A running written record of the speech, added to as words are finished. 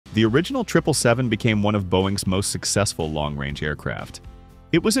The original 777 became one of Boeing's most successful long-range aircraft.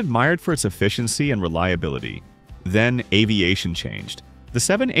 It was admired for its efficiency and reliability. Then aviation changed. The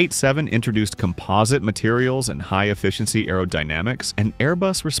 787 introduced composite materials and high-efficiency aerodynamics, and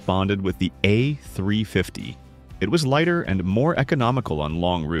Airbus responded with the A350. It was lighter and more economical on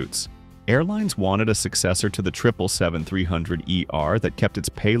long routes. Airlines wanted a successor to the 777-300ER that kept its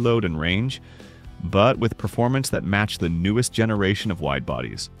payload and range, but with performance that matched the newest generation of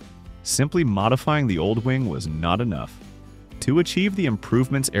widebodies. Simply modifying the old wing was not enough. To achieve the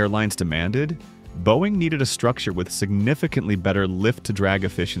improvements airlines demanded, Boeing needed a structure with significantly better lift-to-drag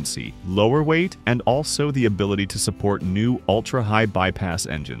efficiency, lower weight, and also the ability to support new ultra-high bypass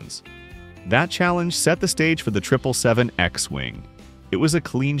engines. That challenge set the stage for the 777X wing. It was a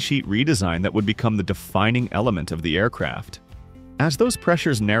clean-sheet redesign that would become the defining element of the aircraft. As those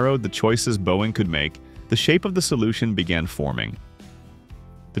pressures narrowed the choices Boeing could make, the shape of the solution began forming.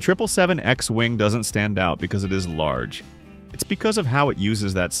 The 777X wing doesn't stand out because it is large. It's because of how it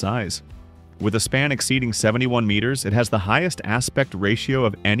uses that size. With a span exceeding 71 meters, it has the highest aspect ratio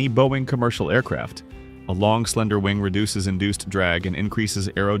of any Boeing commercial aircraft. A long, slender wing reduces induced drag and increases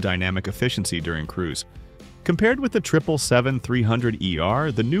aerodynamic efficiency during cruise. Compared with the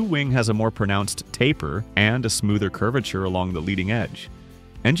 777-300ER, the new wing has a more pronounced taper and a smoother curvature along the leading edge.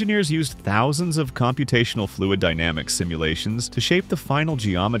 Engineers used thousands of computational fluid dynamics simulations to shape the final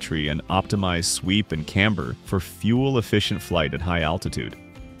geometry and optimize sweep and camber for fuel-efficient flight at high altitude.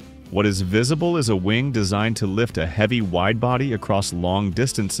 What is visible is a wing designed to lift a heavy widebody across long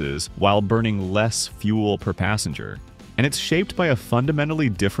distances while burning less fuel per passenger. And it's shaped by a fundamentally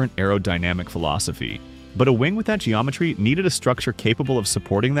different aerodynamic philosophy. But a wing with that geometry needed a structure capable of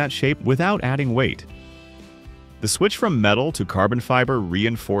supporting that shape without adding weight. The switch from metal to carbon fiber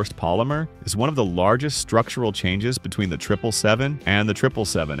reinforced polymer is one of the largest structural changes between the 777 and the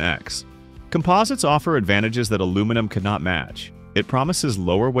 777X. Composites offer advantages that aluminum cannot match. It promises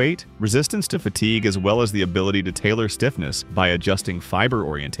lower weight, resistance to fatigue, as well as the ability to tailor stiffness by adjusting fiber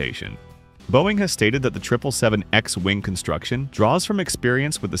orientation. Boeing has stated that the 777X wing construction draws from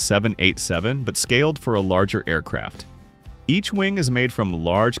experience with the 787 but scaled for a larger aircraft. Each wing is made from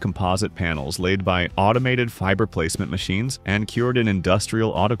large composite panels laid by automated fiber placement machines and cured in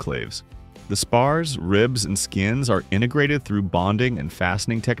industrial autoclaves. The spars, ribs, and skins are integrated through bonding and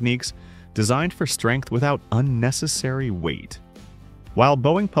fastening techniques designed for strength without unnecessary weight. While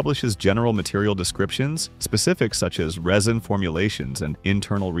Boeing publishes general material descriptions, specifics such as resin formulations and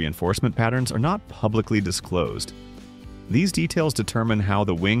internal reinforcement patterns are not publicly disclosed. These details determine how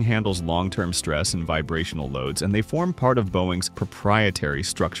the wing handles long-term stress and vibrational loads, and they form part of Boeing's proprietary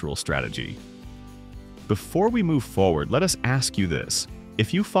structural strategy. Before we move forward, let us ask you this.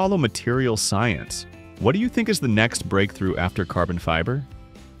 If you follow material science, what do you think is the next breakthrough after carbon fiber?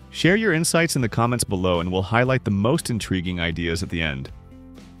 Share your insights in the comments below and we'll highlight the most intriguing ideas at the end.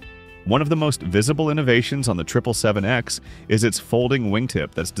 One of the most visible innovations on the 777X is its folding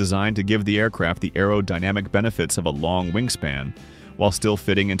wingtip that's designed to give the aircraft the aerodynamic benefits of a long wingspan while still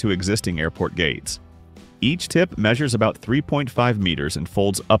fitting into existing airport gates. Each tip measures about 3.5 meters and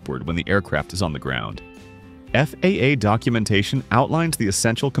folds upward when the aircraft is on the ground. FAA documentation outlines the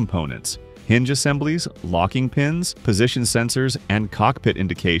essential components: hinge assemblies, locking pins, position sensors, and cockpit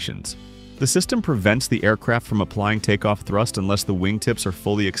indications. The system prevents the aircraft from applying takeoff thrust unless the wingtips are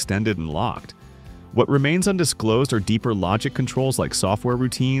fully extended and locked. What remains undisclosed are deeper logic controls like software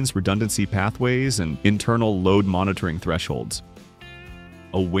routines, redundancy pathways, and internal load monitoring thresholds.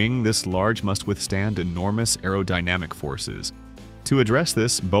 A wing this large must withstand enormous aerodynamic forces. To address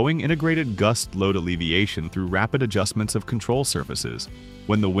this, Boeing integrated gust load alleviation through rapid adjustments of control surfaces.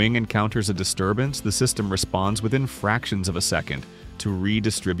 When the wing encounters a disturbance, the system responds within fractions of a second to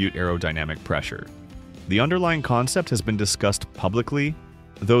redistribute aerodynamic pressure. The underlying concept has been discussed publicly,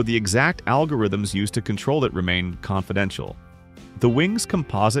 though the exact algorithms used to control it remain confidential. The wing's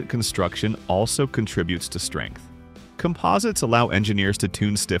composite construction also contributes to strength. Composites allow engineers to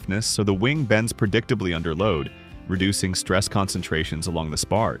tune stiffness so the wing bends predictably under load, reducing stress concentrations along the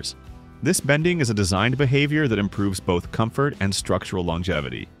spars. This bending is a designed behavior that improves both comfort and structural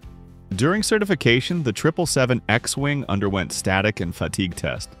longevity. During certification, the 777X wing underwent static and fatigue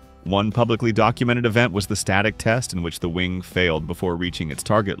tests. One publicly documented event was the static test in which the wing failed before reaching its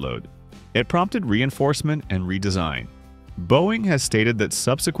target load. It prompted reinforcement and redesign. Boeing has stated that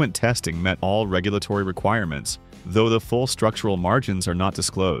subsequent testing met all regulatory requirements, though the full structural margins are not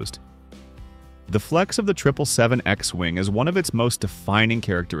disclosed. The flex of the 777X wing is one of its most defining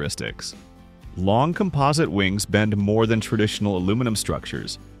characteristics. Long composite wings bend more than traditional aluminum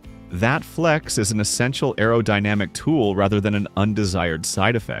structures. That flex is an essential aerodynamic tool rather than an undesired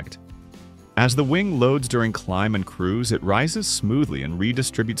side effect. As the wing loads during climb and cruise, it rises smoothly and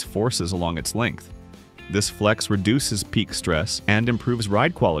redistributes forces along its length. This flex reduces peak stress and improves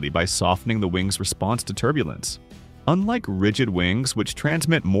ride quality by softening the wing's response to turbulence. Unlike rigid wings, which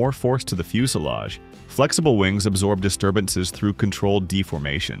transmit more force to the fuselage, flexible wings absorb disturbances through controlled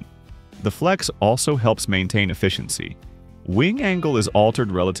deformation. The flex also helps maintain efficiency. Wing angle is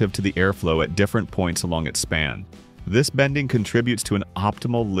altered relative to the airflow at different points along its span. This bending contributes to an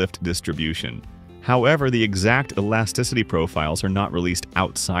optimal lift distribution. However, the exact elasticity profiles are not released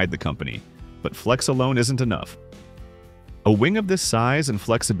outside the company, but flex alone isn't enough. A wing of this size and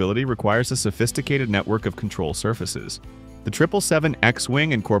flexibility requires a sophisticated network of control surfaces. The 777X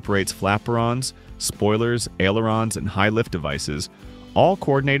wing incorporates flaperons, spoilers, ailerons, and high-lift devices, all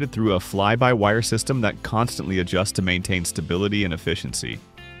coordinated through a fly-by-wire system that constantly adjusts to maintain stability and efficiency.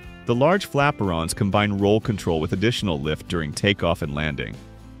 The large flaperons combine roll control with additional lift during takeoff and landing.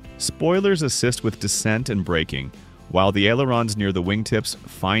 Spoilers assist with descent and braking, while the ailerons near the wingtips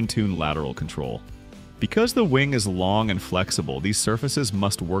fine-tune lateral control. Because the wing is long and flexible, these surfaces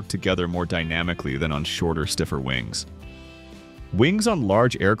must work together more dynamically than on shorter, stiffer wings. Wings on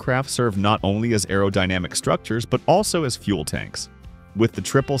large aircraft serve not only as aerodynamic structures, but also as fuel tanks. With the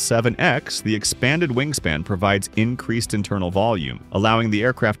 777X, the expanded wingspan provides increased internal volume, allowing the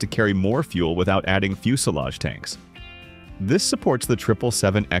aircraft to carry more fuel without adding fuselage tanks. This supports the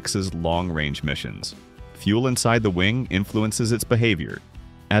 777X's long-range missions. Fuel inside the wing influences its behavior.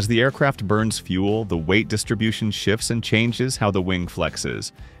 As the aircraft burns fuel, the weight distribution shifts and changes how the wing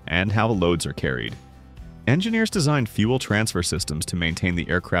flexes and how loads are carried. Engineers designed fuel transfer systems to maintain the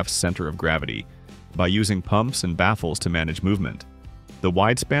aircraft's center of gravity by using pumps and baffles to manage movement. The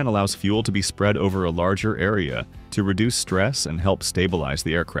widespan allows fuel to be spread over a larger area to reduce stress and help stabilize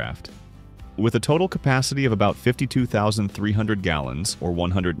the aircraft. With a total capacity of about 52,300 gallons, or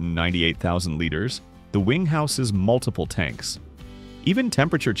 198,000 liters, the wing houses multiple tanks. Even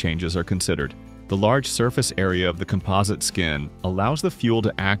temperature changes are considered. The large surface area of the composite skin allows the fuel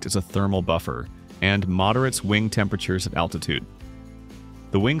to act as a thermal buffer and moderates wing temperatures at altitude.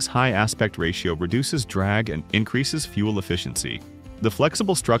 The wing's high aspect ratio reduces drag and increases fuel efficiency. The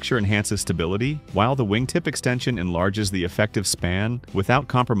flexible structure enhances stability, while the wingtip extension enlarges the effective span without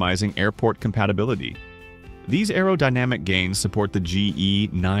compromising airport compatibility. These aerodynamic gains support the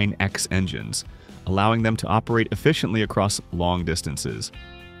GE 9X engines, allowing them to operate efficiently across long distances.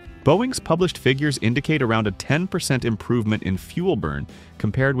 Boeing's published figures indicate around a 10% improvement in fuel burn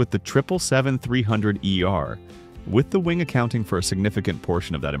compared with the 777-300ER, with the wing accounting for a significant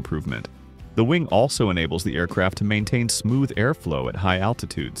portion of that improvement. The wing also enables the aircraft to maintain smooth airflow at high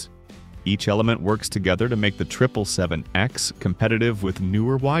altitudes. Each element works together to make the 777X competitive with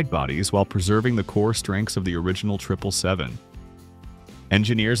newer wide-bodies while preserving the core strengths of the original 777.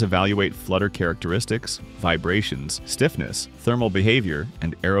 Engineers evaluate flutter characteristics, vibrations, stiffness, thermal behavior,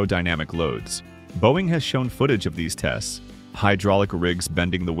 and aerodynamic loads. Boeing has shown footage of these tests: hydraulic rigs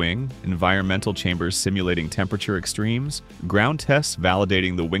bending the wing, environmental chambers simulating temperature extremes, ground tests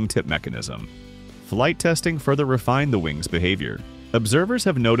validating the wingtip mechanism. Flight testing further refined the wing's behavior. Observers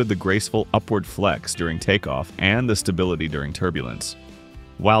have noted the graceful upward flex during takeoff and the stability during turbulence.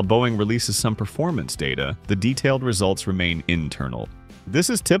 While Boeing releases some performance data, the detailed results remain internal.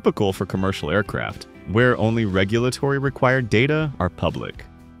 This is typical for commercial aircraft, where only regulatory required data are public.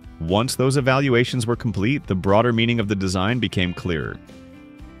 Once those evaluations were complete, the broader meaning of the design became clearer.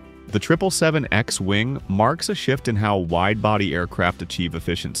 The 777X wing marks a shift in how wide-body aircraft achieve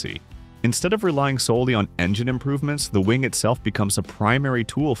efficiency. Instead of relying solely on engine improvements, the wing itself becomes a primary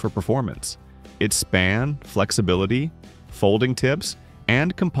tool for performance. Its span, flexibility, folding tips,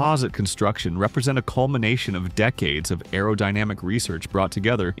 and composite construction represent a culmination of decades of aerodynamic research brought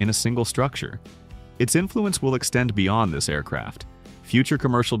together in a single structure. Its influence will extend beyond this aircraft. Future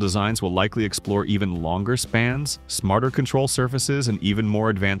commercial designs will likely explore even longer spans, smarter control surfaces, and even more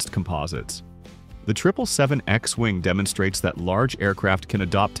advanced composites. The 777X wing demonstrates that large aircraft can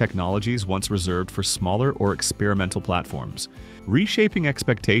adopt technologies once reserved for smaller or experimental platforms, reshaping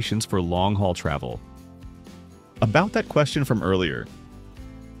expectations for long-haul travel. About that question from earlier,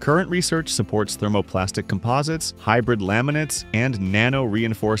 current research supports thermoplastic composites, hybrid laminates, and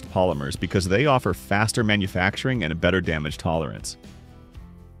nano-reinforced polymers because they offer faster manufacturing and a better damage tolerance.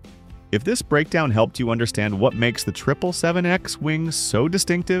 If this breakdown helped you understand what makes the 777X wing so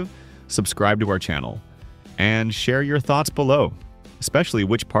distinctive, subscribe to our channel and share your thoughts below, especially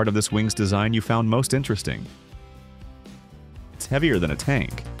which part of this wing's design you found most interesting. It's heavier than a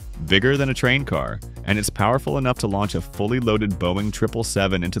tank, bigger than a train car, and it's powerful enough to launch a fully loaded Boeing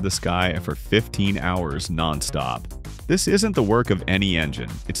 777 into the sky for 15 hours non-stop. This isn't the work of any engine,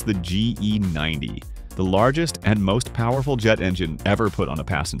 it's the GE90, the largest and most powerful jet engine ever put on a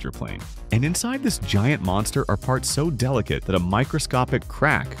passenger plane. And inside this giant monster are parts so delicate that a microscopic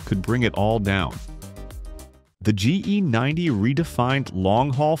crack could bring it all down. The GE90 redefined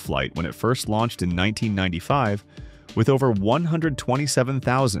long-haul flight when it first launched in 1995 with over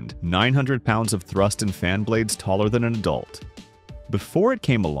 127,900 pounds of thrust and fan blades taller than an adult. Before it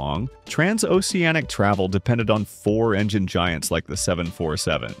came along, transoceanic travel depended on four engine giants like the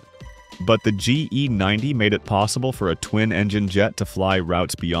 747. But the GE90 made it possible for a twin-engine jet to fly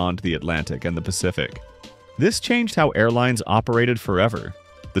routes beyond the Atlantic and the Pacific. This changed how airlines operated forever.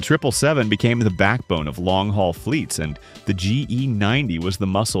 The 777 became the backbone of long-haul fleets, and the GE90 was the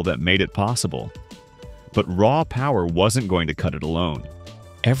muscle that made it possible. But raw power wasn't going to cut it alone.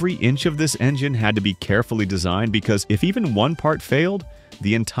 Every inch of this engine had to be carefully designed because if even one part failed,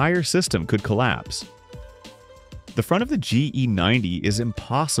 the entire system could collapse. The front of the GE90 is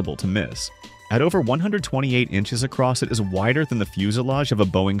impossible to miss. At over 128 inches across, it is wider than the fuselage of a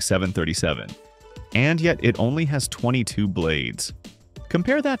Boeing 737. And yet it only has 22 blades.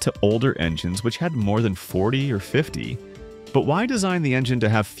 Compare that to older engines which had more than 40 or 50. But why design the engine to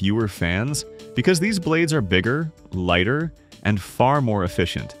have fewer fans? Because these blades are bigger, lighter, and far more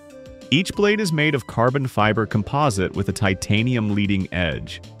efficient. Each blade is made of carbon fiber composite with a titanium leading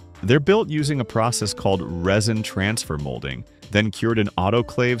edge. They're built using a process called resin transfer molding, then cured in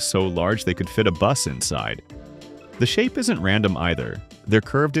autoclaves so large they could fit a bus inside. The shape isn't random either. They're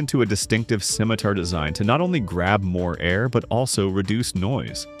curved into a distinctive scimitar design to not only grab more air, but also reduce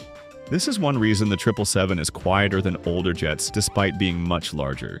noise. This is one reason the 777 is quieter than older jets despite being much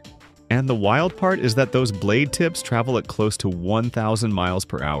larger. And the wild part is that those blade tips travel at close to 1,000 miles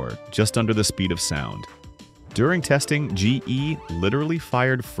per hour, just under the speed of sound. During testing, GE literally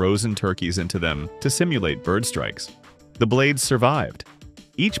fired frozen turkeys into them to simulate bird strikes. The blades survived.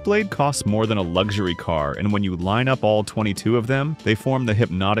 Each blade costs more than a luxury car, and when you line up all 22 of them, they form the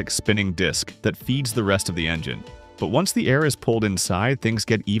hypnotic spinning disc that feeds the rest of the engine. But once the air is pulled inside, things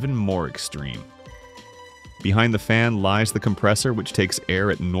get even more extreme. Behind the fan lies the compressor, which takes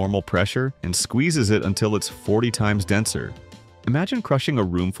air at normal pressure and squeezes it until it's 40 times denser. Imagine crushing a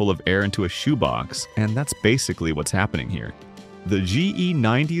room full of air into a shoebox, and that's basically what's happening here. The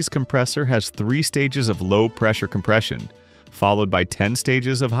GE90's compressor has 3 stages of low-pressure compression, followed by 10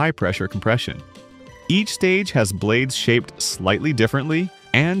 stages of high-pressure compression. Each stage has blades shaped slightly differently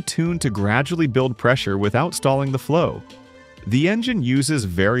and tuned to gradually build pressure without stalling the flow. The engine uses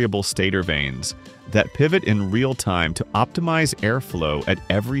variable stator vanes that pivot in real time to optimize airflow at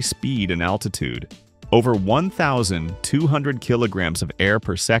every speed and altitude. Over 1,200 kilograms of air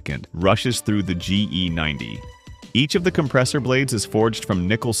per second rushes through the GE90. Each of the compressor blades is forged from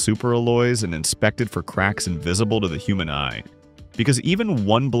nickel superalloys and inspected for cracks invisible to the human eye. Because even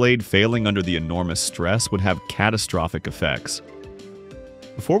one blade failing under the enormous stress would have catastrophic effects.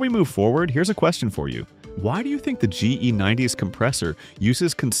 Before we move forward, here's a question for you. Why do you think the GE90's compressor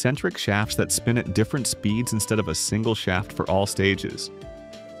uses concentric shafts that spin at different speeds instead of a single shaft for all stages?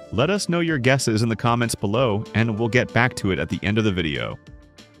 Let us know your guesses in the comments below, and we'll get back to it at the end of the video.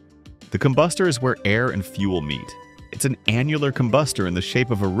 The combustor is where air and fuel meet. It's an annular combustor in the shape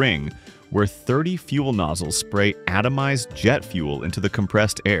of a ring where 30 fuel nozzles spray atomized jet fuel into the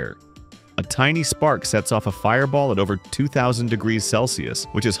compressed air. A tiny spark sets off a fireball at over 2,000 degrees Celsius,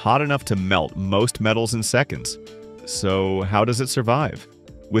 which is hot enough to melt most metals in seconds. So how does it survive?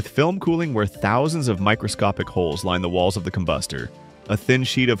 With film cooling where thousands of microscopic holes line the walls of the combustor, a thin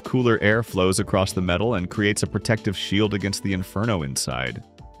sheet of cooler air flows across the metal and creates a protective shield against the inferno inside.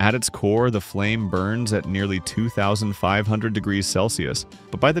 At its core, the flame burns at nearly 2,500 degrees Celsius,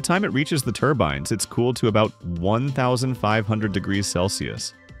 but by the time it reaches the turbines, it's cooled to about 1,500 degrees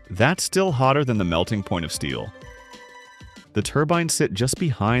Celsius. That's still hotter than the melting point of steel. The turbines sit just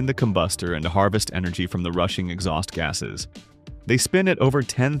behind the combustor and harvest energy from the rushing exhaust gases. They spin at over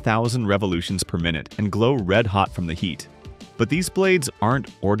 10,000 revolutions per minute and glow red-hot from the heat. But these blades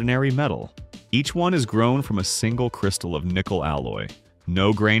aren't ordinary metal. Each one is grown from a single crystal of nickel alloy.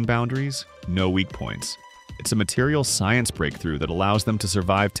 No grain boundaries, no weak points. It's a material science breakthrough that allows them to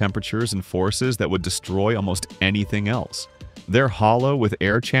survive temperatures and forces that would destroy almost anything else. They're hollow with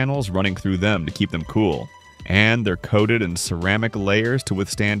air channels running through them to keep them cool. And they're coated in ceramic layers to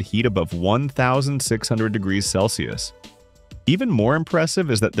withstand heat above 1,600 degrees Celsius. Even more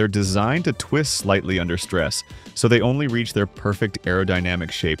impressive is that they're designed to twist slightly under stress, so they only reach their perfect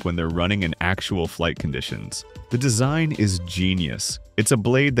aerodynamic shape when they're running in actual flight conditions. The design is genius. It's a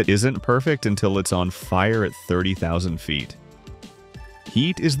blade that isn't perfect until it's on fire at 30,000 feet.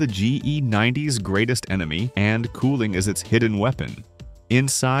 Heat is the GE90's greatest enemy, and cooling is its hidden weapon.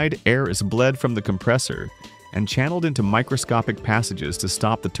 Inside, air is bled from the compressor and channeled into microscopic passages to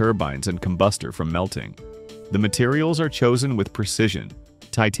stop the turbines and combustor from melting. The materials are chosen with precision: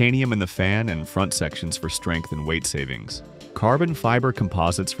 titanium in the fan and front sections for strength and weight savings, carbon fiber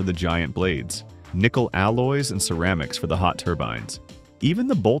composites for the giant blades, nickel alloys and ceramics for the hot turbines. Even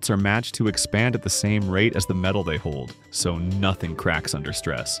the bolts are matched to expand at the same rate as the metal they hold, so nothing cracks under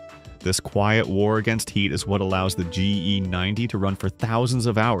stress. This quiet war against heat is what allows the GE90 to run for thousands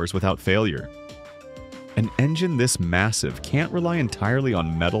of hours without failure. An engine this massive can't rely entirely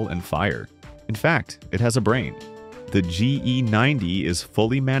on metal and fire. In fact, it has a brain. The GE90 is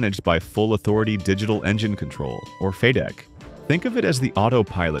fully managed by Full Authority Digital Engine Control, or FADEC. Think of it as the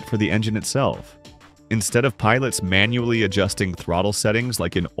autopilot for the engine itself. Instead of pilots manually adjusting throttle settings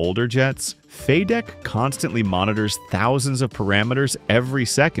like in older jets, FADEC constantly monitors thousands of parameters every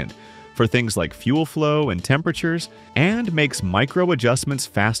second for things like fuel flow and temperatures, and makes micro adjustments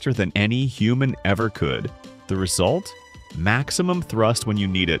faster than any human ever could. The result? Maximum thrust when you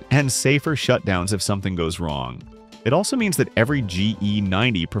need it, and safer shutdowns if something goes wrong. It also means that every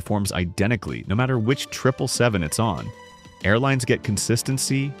GE90 performs identically, no matter which 777 it's on. Airlines get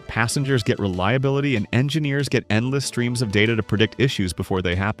consistency, passengers get reliability, and engineers get endless streams of data to predict issues before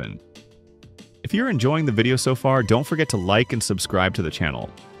they happen. If you're enjoying the video so far, don't forget to like and subscribe to the channel.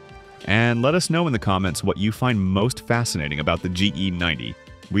 And let us know in the comments what you find most fascinating about the GE90.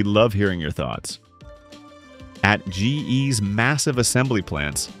 We love hearing your thoughts. At GE's massive assembly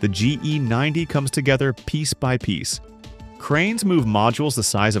plants, the GE90 comes together piece by piece. Cranes move modules the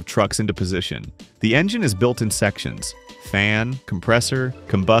size of trucks into position. The engine is built in sections: fan, compressor,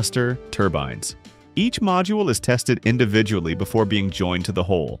 combustor, turbines. Each module is tested individually before being joined to the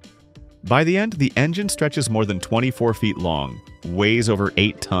whole. By the end, the engine stretches more than 24 feet long, weighs over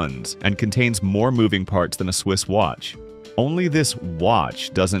 8 tons, and contains more moving parts than a Swiss watch. Only this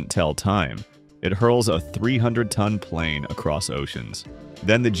watch doesn't tell time. It hurls a 300-ton plane across oceans.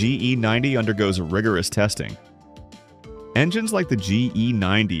 Then the GE90 undergoes rigorous testing. Engines like the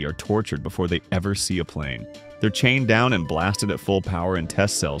GE90 are tortured before they ever see a plane. They're chained down and blasted at full power in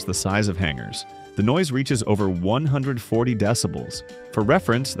test cells the size of hangars. The noise reaches over 140 decibels. For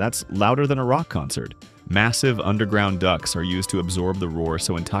reference, that's louder than a rock concert. Massive underground ducts are used to absorb the roar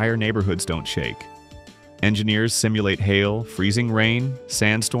so entire neighborhoods don't shake. Engineers simulate hail, freezing rain,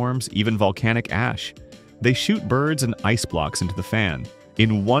 sandstorms, even volcanic ash. They shoot birds and ice blocks into the fan.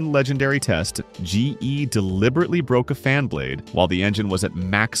 In one legendary test, GE deliberately broke a fan blade while the engine was at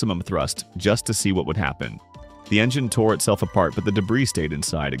maximum thrust just to see what would happen. The engine tore itself apart, but the debris stayed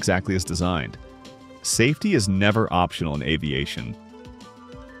inside exactly as designed. Safety is never optional in aviation.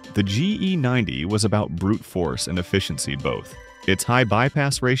 The GE90 was about brute force and efficiency both. Its high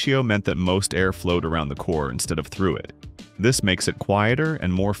bypass ratio meant that most air flowed around the core instead of through it. This makes it quieter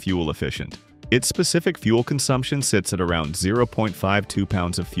and more fuel efficient. Its specific fuel consumption sits at around 0.52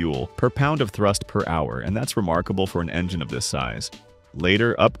 pounds of fuel per pound of thrust per hour, and that's remarkable for an engine of this size.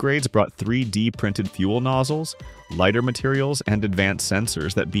 Later, upgrades brought 3D printed fuel nozzles, lighter materials, and advanced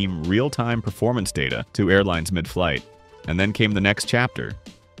sensors that beam real-time performance data to airlines mid-flight. And then came the next chapter,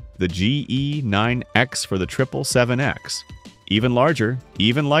 the GE9X for the 777X. Even larger,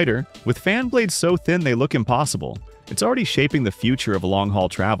 even lighter, with fan blades so thin they look impossible. It's already shaping the future of long-haul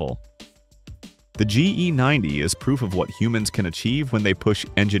travel. The GE90 is proof of what humans can achieve when they push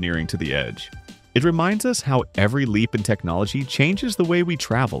engineering to the edge. It reminds us how every leap in technology changes the way we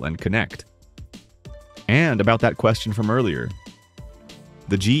travel and connect. And about that question from earlier.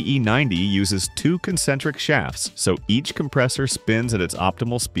 The GE90 uses 2 concentric shafts, so each compressor spins at its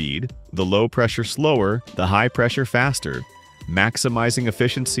optimal speed, the low pressure slower, the high pressure faster, maximizing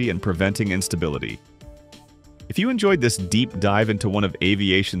efficiency and preventing instability. If you enjoyed this deep dive into one of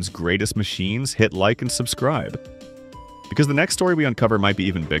aviation's greatest machines, hit like and subscribe, because the next story we uncover might be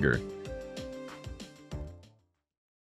even bigger.